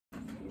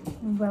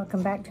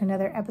Welcome back to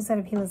another episode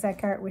of Hila Zach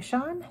Art with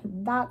Sean.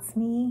 That's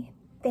me.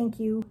 Thank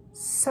you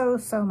so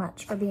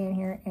much for being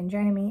here and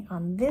joining me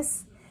on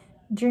this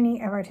journey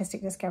of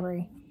artistic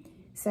discovery.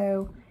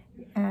 So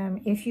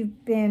if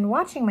you've been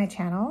watching my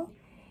channel,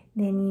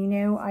 then you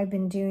know I've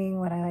been doing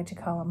what I like to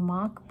call a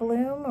mock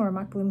bloom or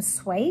mock bloom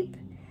swipe,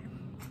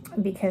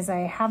 because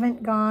I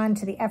haven't gone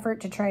to the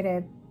effort to try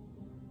to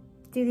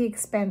do the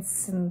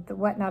expense and the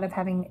whatnot of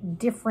having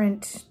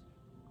different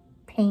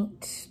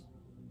paint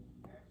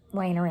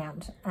laying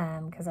around,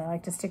 because I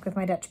like to stick with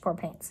my Dutch pour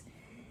paints.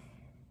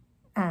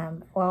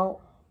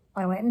 Well,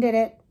 I went and did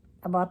it.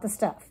 I bought the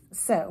stuff.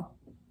 So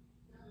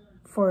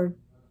for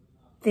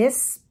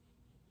this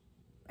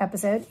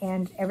episode,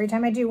 and every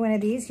time I do one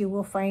of these, you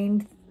will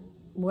find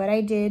what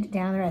I did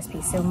down the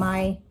recipe. So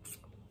my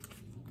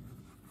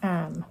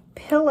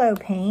pillow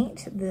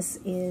paint, this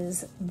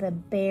is the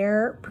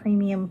Behr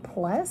Premium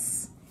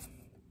Plus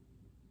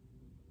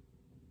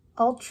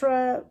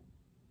Ultra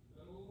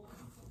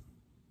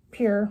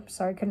Pure,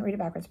 sorry, I couldn't read it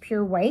backwards,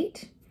 Pure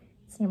White.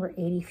 It's number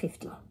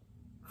 8050.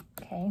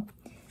 Okay,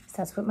 so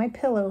that's what my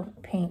pillow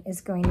paint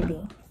is going to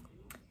be.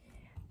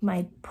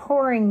 My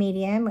pouring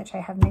medium, which I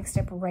have mixed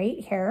up right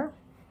here,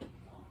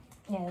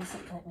 is,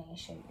 let me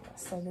show you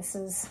this. So this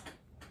is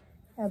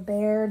a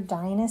Behr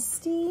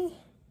Dynasty.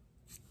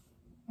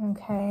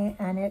 Okay,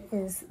 and it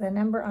is the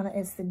number on it,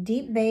 it's the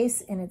deep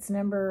base, and it's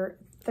number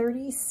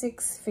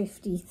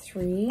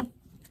 3653.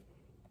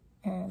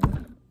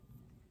 And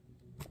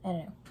I don't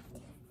know.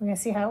 We're gonna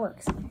see how it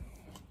works.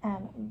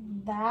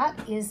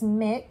 That is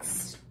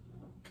mixed,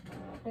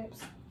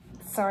 oops,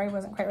 sorry,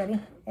 wasn't quite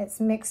ready. It's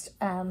mixed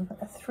a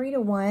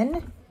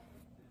 3-to-1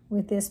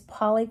 with this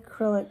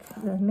polyacrylic,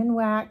 the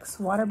Minwax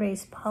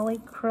water-based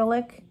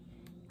polyacrylic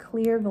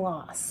clear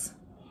gloss,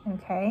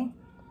 okay?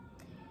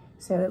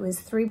 So it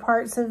was 3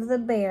 parts of the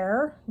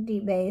Behr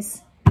deep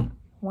base,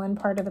 1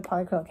 part of the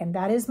polyacrylic, and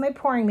that is my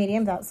pouring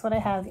medium. That's what I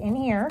have in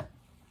here.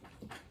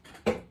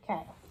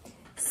 Okay,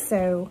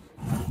 so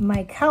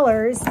my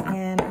colors,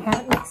 and I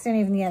haven't mixed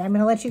any of them yet. I'm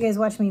gonna let you guys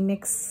watch me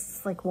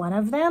mix like 1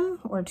 of them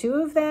or 2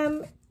 of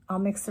them. I'll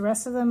mix the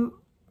rest of them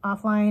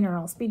offline, or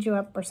I'll speed you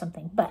up or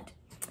something. But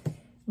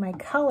my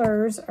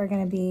colors are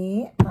gonna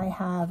be, I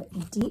have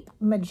Deep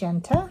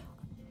Magenta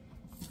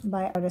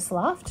by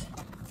Loft.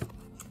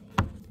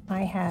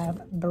 I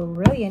have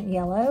Brilliant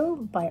Yellow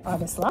by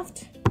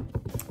Loft.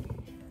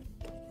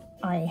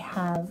 I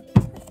have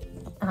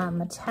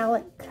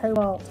Metallic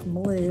Cobalt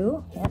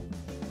Blue, yep,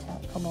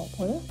 Metallic Cobalt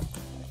Blue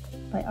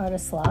by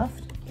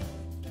Loft.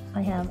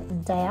 I have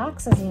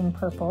Dioxazine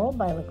Purple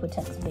by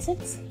Liquitex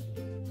Basics.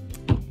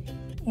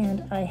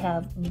 And I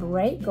have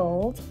Bright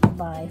Gold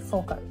by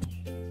Folk Art.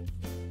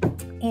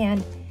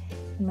 And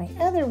my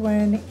other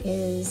one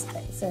is,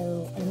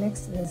 so I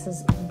mixed, this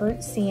is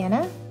Burnt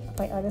Sienna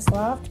by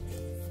Loft,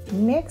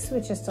 mixed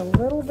with just a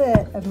little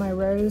bit of my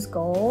Rose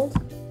Gold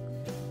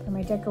for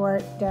my Deco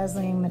Art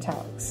Dazzling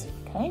Metallics,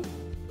 okay?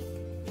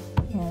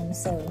 And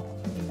so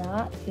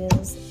that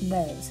is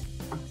those.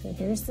 So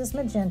here's this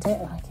magenta.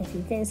 Like, if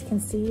you guys can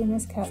see in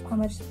this cup how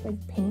much like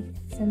paint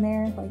is in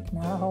there, like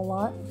not a whole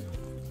lot.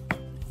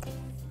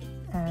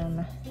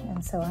 And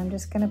so I'm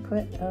just gonna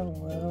put a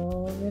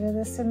little bit of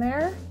this in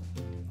there.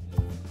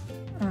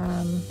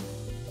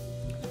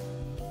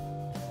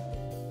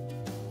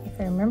 If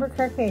I remember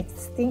correctly, I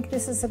think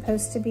this is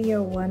supposed to be a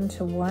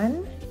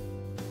 1-to-1.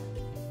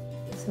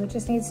 So it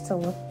just needs to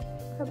look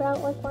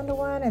about like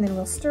 1-to-1, and then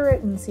we'll stir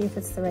it and see if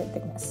it's the right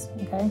thickness,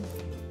 okay?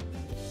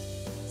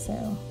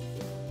 So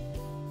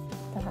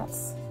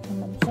that's the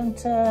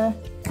magenta.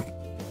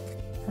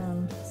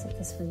 Set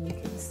this where you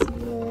can see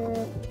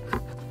it.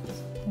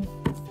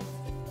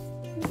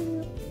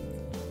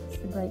 It's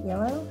the bright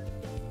yellow,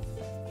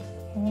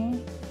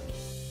 okay?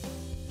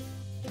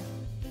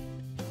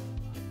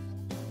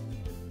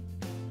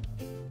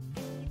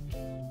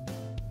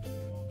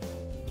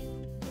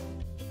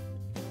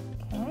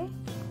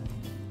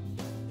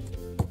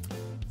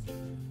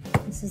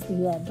 This is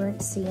the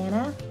Burnt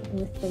Sienna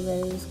with the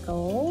Rose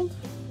Gold.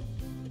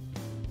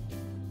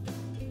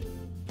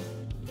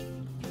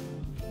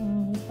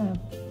 And just gonna,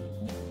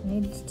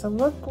 needs to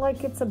look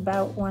like it's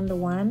about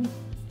 1-to-1.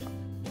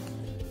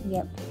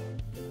 Yep.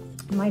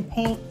 My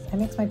paint, I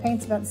mix my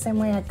paints about the same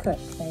way I cook,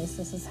 guys.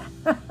 This is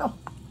how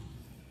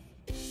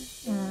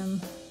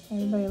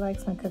everybody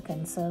likes my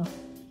cooking, so.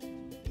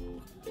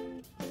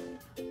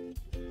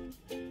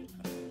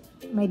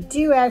 I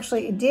did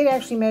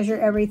actually measure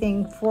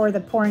everything for the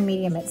pouring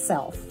medium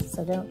itself,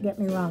 so don't get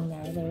me wrong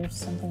there. There's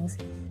some things.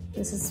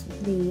 This is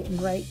the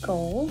Bright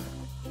Gold.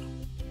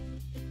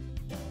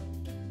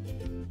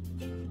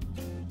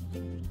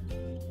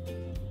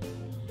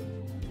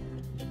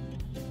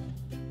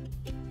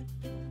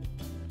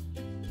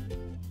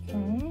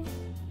 Okay.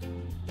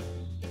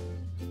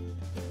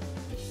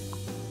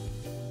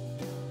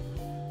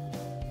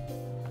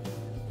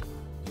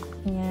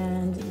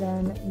 And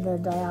then the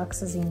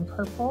Dioxazine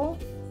Purple.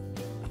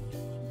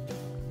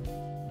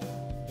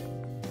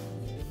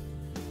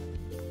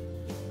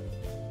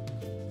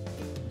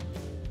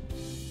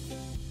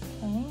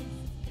 Okay.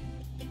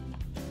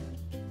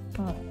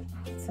 All right,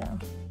 so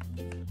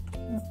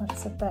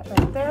let's set that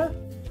right there.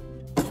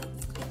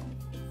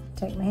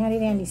 Take my handy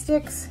dandy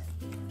sticks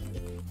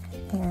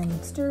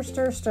and stir,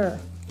 stir, stir.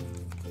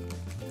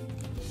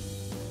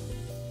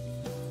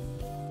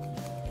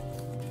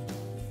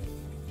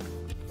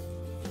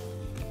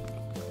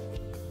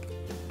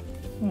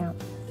 Now,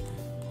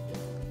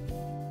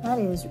 that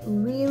is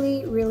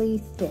really, really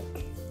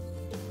thick,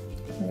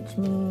 which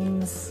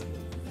means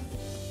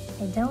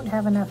I don't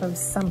have enough of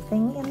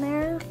something in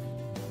there.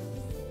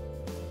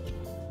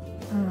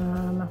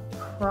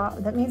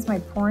 That means my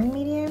pouring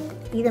medium,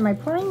 either my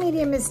pouring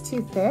medium is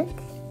too thick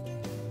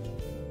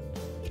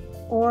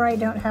or I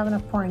don't have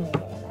enough pouring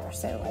medium in there.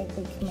 So I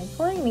think my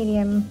pouring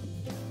medium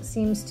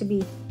seems to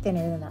be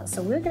thinner than that.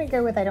 So we're gonna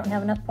go with I don't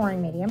have enough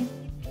pouring medium.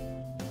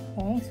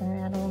 Okay, so I'm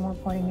gonna add a little more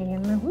pouring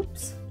medium there.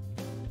 Whoops.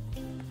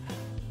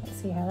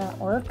 Let's see how that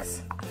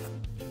works.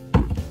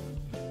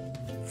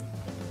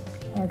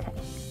 Okay.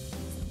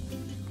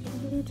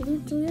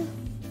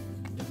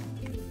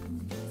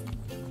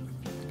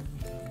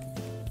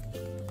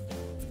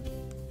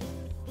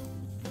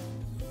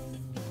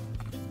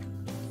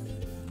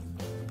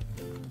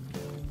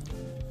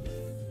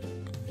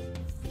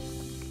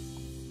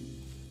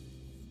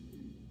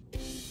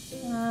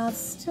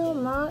 Still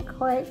not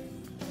quite.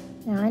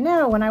 Now I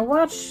know when I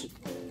watch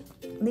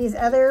these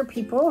other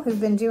people who've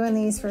been doing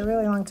these for a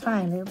really long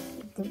time, their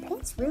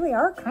paints really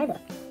are kind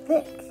of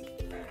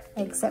thick,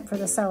 except for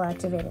the cell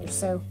activators.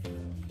 So,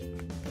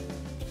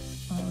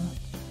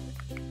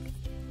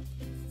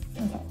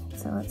 okay,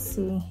 so let's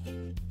see.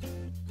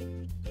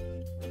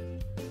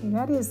 And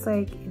that is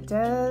like, it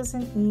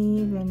doesn't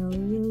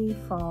even really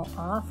fall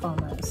off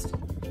almost.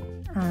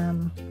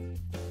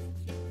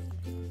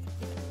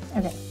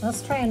 Okay,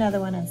 let's try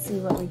another one and see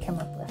what we come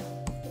up with.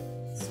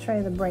 Let's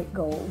try the bright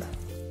gold.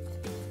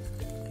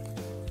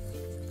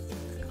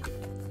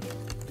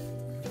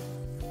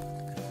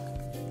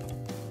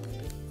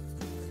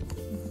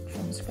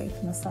 Trim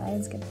scraping the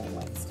sides, get that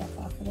white stuff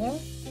off of there.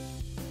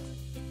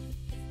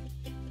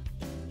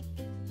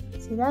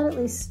 See, that at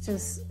least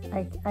just,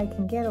 I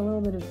can get a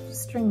little bit of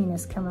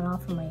stringiness coming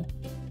off of my,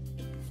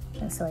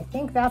 so I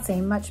think that's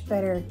a much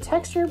better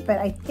texture, but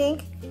I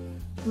think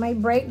my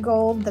bright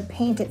gold, the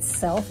paint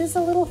itself is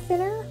a little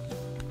thinner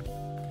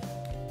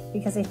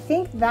because I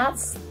think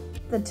that's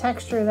the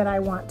texture that I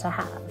want to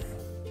have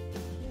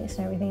based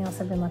on everything else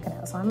I've been looking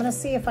at. So I'm gonna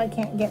see if I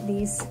can't get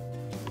these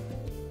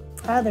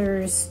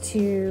others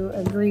to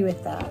agree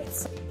with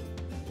that.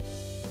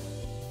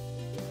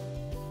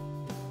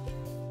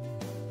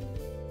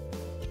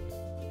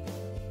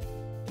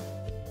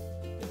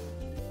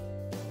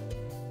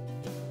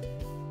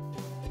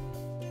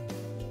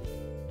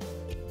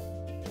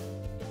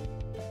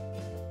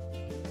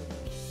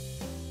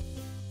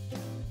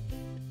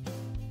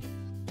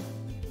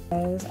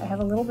 I have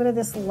a little bit of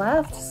this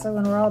left, so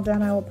when we're all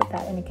done, I will put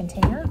that in a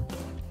container.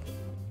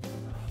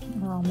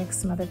 I'll mix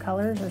some other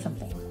colors or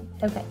something.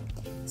 Okay,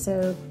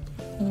 so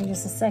give me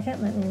just a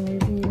second. Let me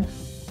move you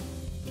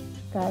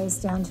guys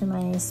down to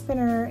my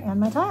spinner and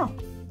my tile.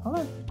 Hold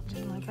on.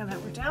 Didn't like how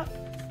that worked out.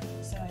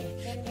 So I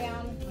thin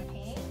down my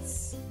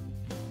paints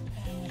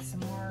and with some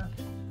more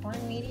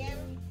pouring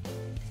medium.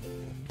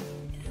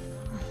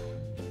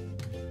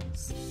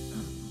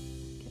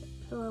 Get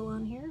a pillow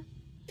on here.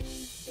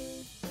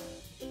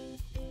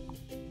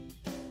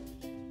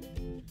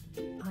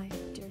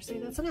 Say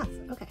that's enough.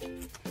 Okay.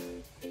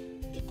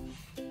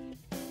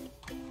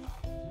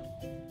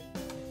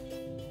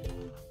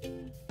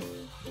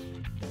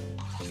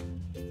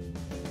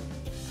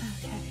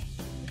 Okay.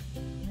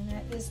 And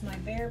that is my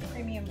Behr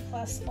Premium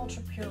Plus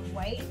Ultra Pure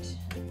White.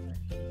 50.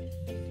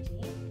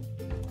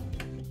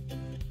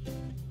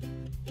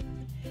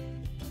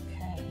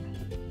 Okay.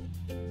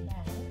 Then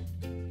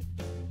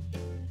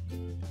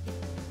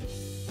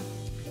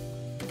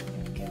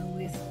I'm gonna go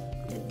with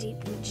the deep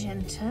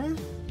magenta.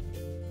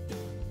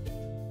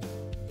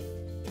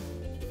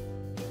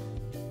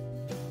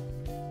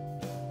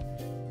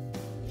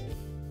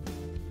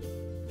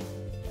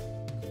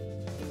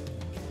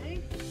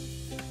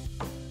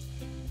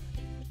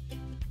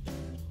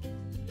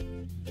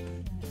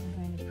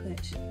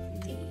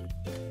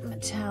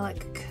 Metallic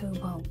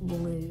cobalt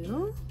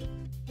blue.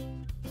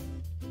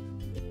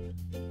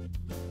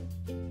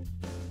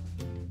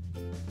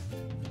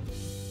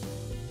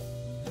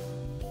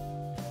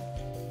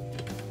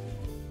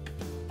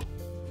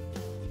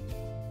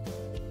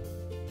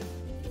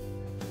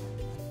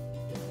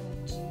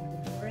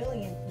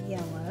 Brilliant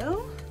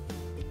yellow.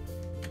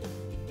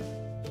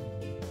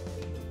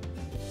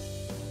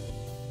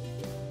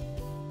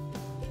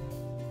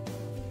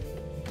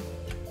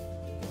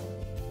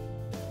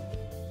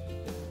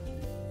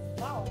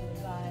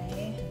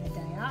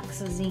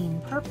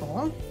 Dioxazine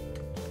purple.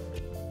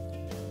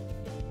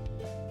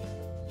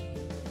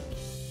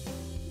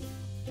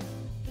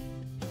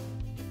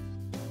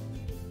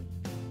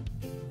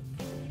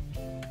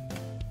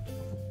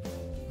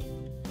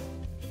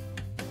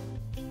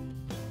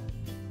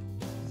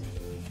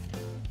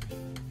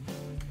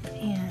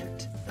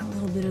 And a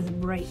little bit of the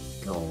bright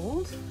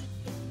gold.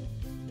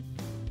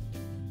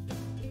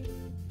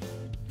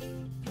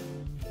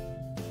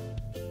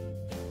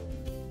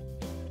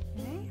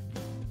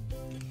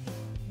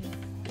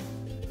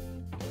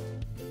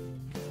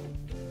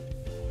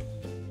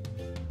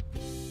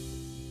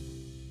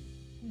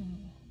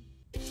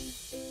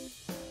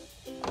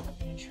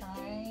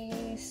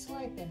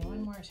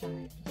 more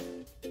time.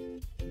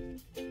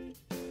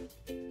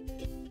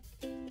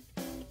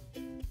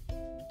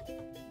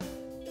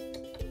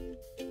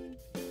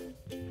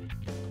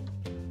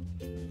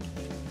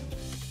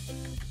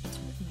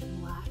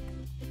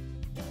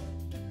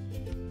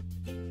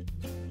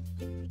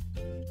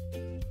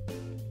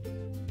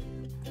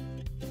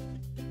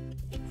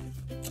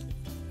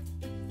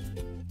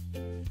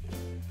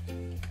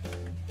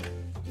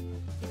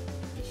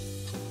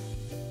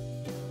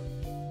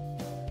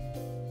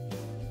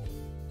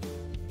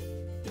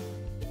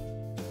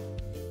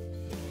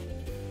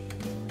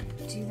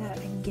 Do that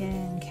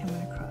again,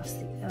 coming across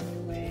the other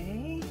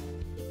way.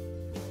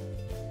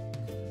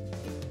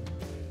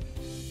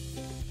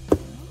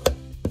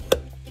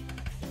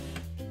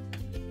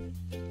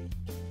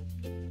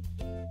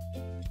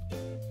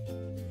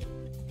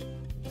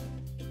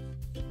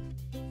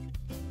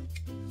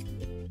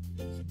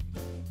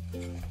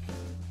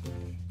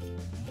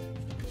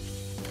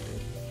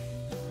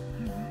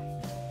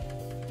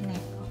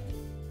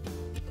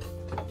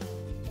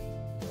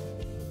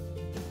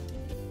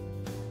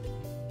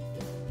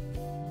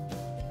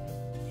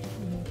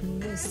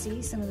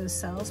 See some of those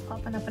cells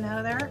popping up and out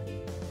of there.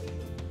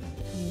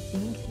 And I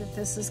think that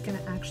this is going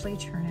to actually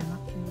turn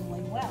out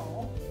really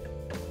well.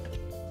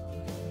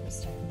 I'm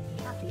starting to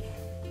be happy.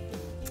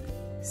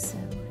 So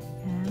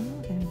I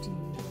am going to do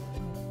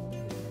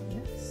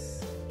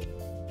this.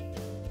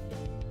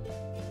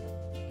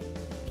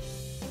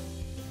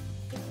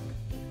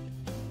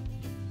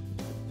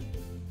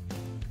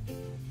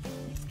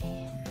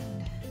 And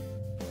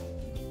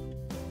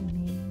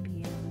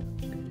maybe a little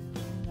bit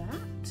of that.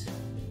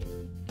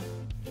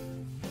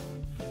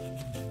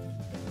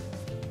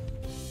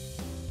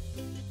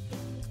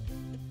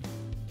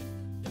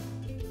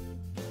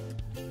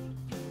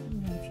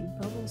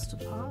 Bubbles to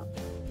pop.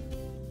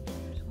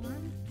 There's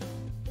one.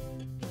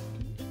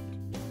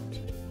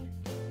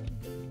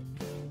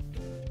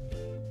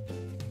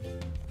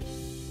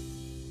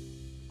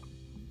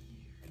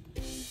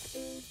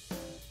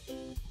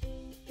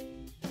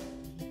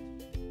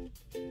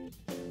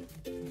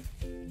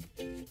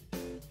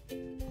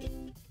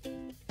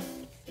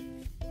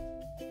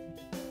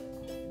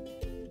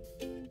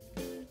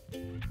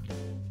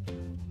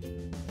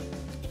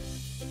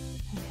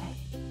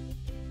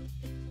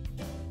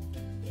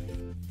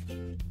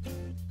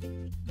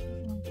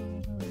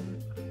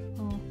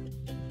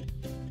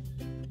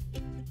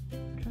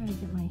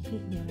 Get my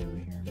heat gun over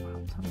here and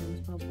pop some of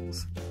those bubbles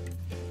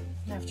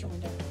after we're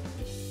done.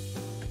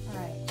 All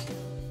right.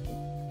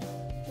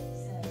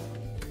 So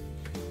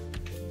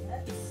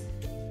let's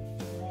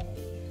lay,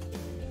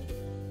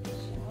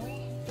 shall we?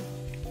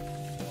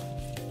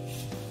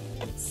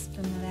 Let's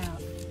spin it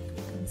out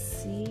and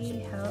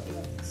see how it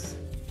looks.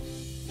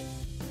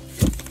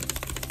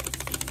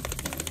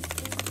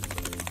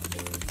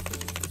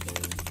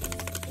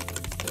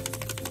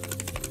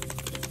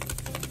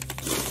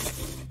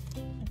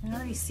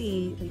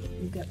 See,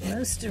 we've got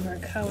most of our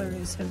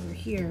colors over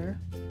here,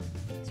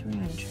 so we're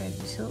going to try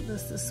to tilt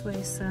this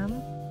way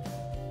some.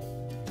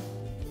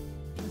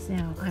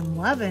 Now I'm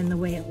loving the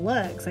way it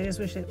looks. I just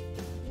wish it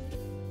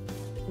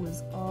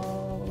was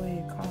all the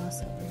way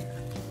across over here.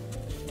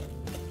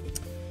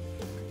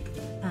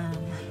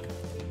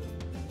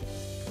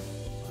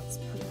 Let's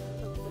put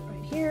a little bit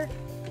right here.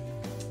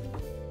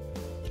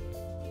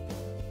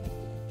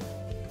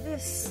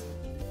 This.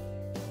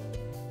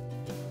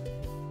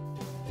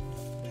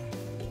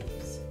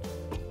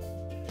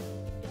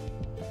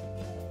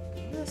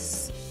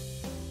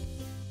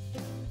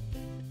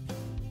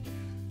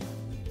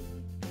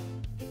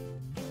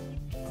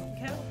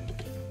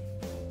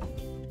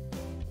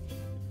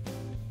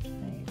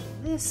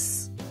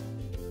 This.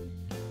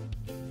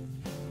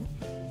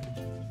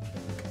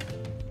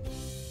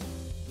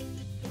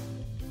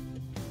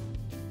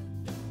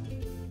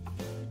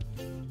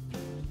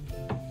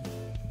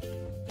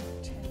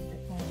 Try a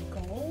bit more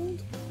gold.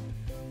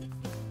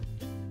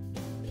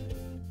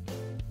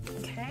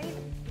 Okay.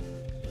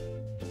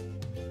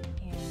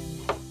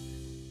 And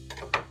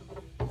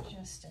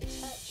just a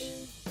touch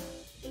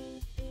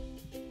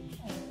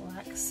of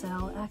black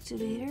cell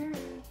activator.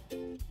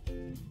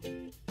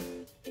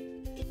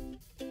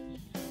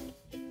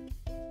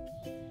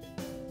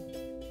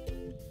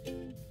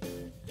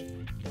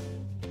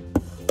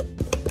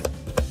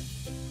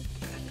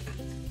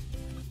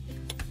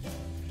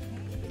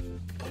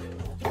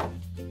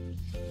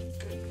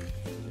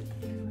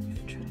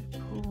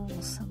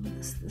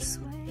 This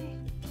way,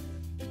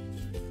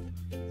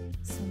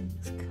 some of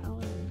this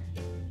color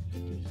to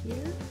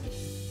here,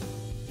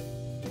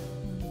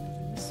 and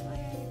over this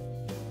way.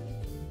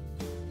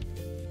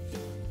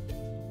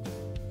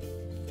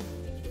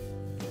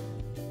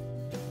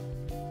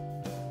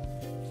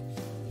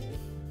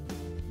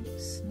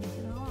 Snake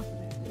it all off of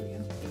there. There we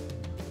go.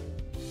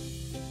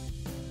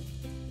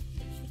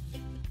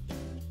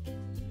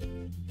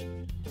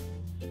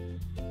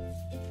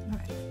 All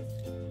right.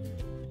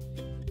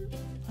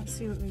 Let's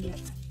see what we get.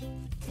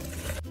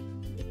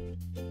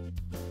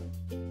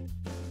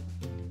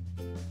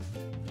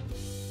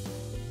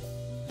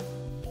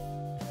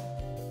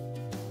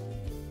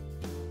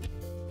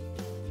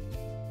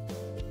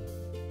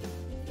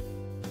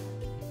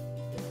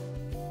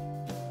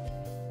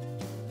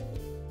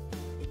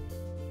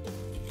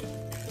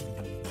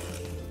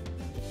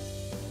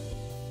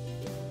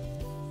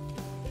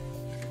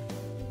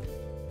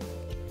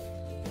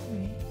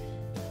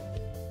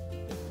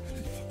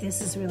 this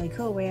is really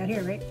cool way out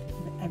here, right?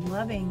 I'm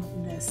loving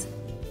this.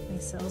 My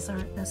cells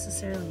aren't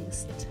necessarily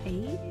as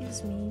tight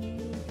as maybe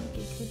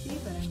they could be,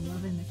 but I'm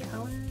loving the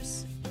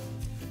colors.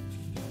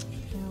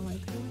 I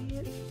like the way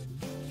it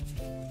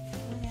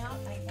went out.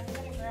 I'm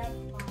going to grab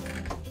my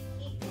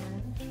heat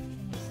gun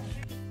in a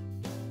second.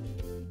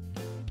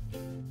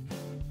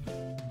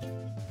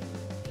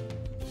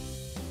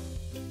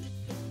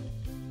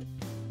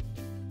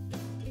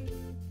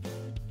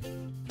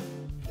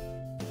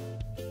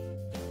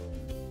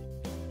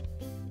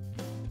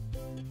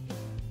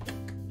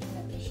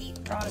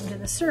 Brought them to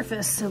the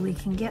surface so we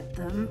can get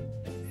them.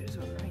 There's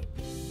one right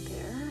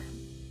there.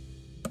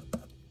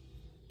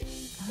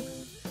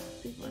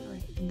 Big one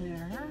right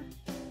there.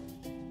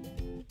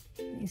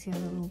 You see the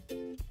little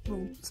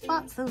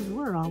spots? Those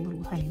were all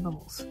little tiny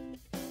bubbles.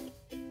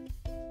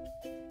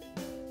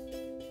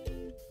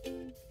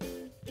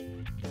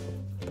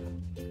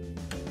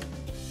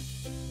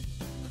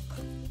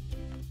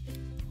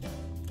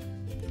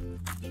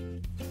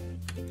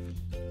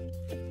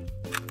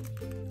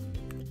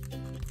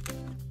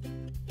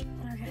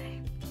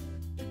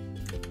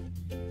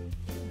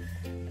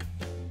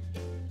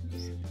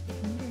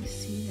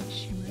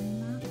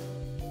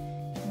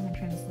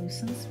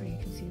 Where you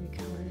can see the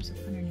colors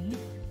underneath.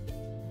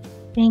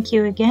 Thank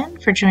you again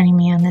for joining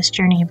me on this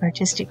journey of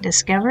artistic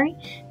discovery.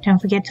 Don't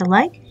forget to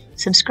like,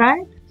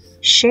 subscribe,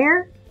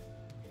 share,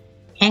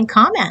 and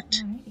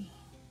comment. Alrighty.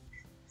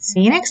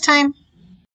 See you next time.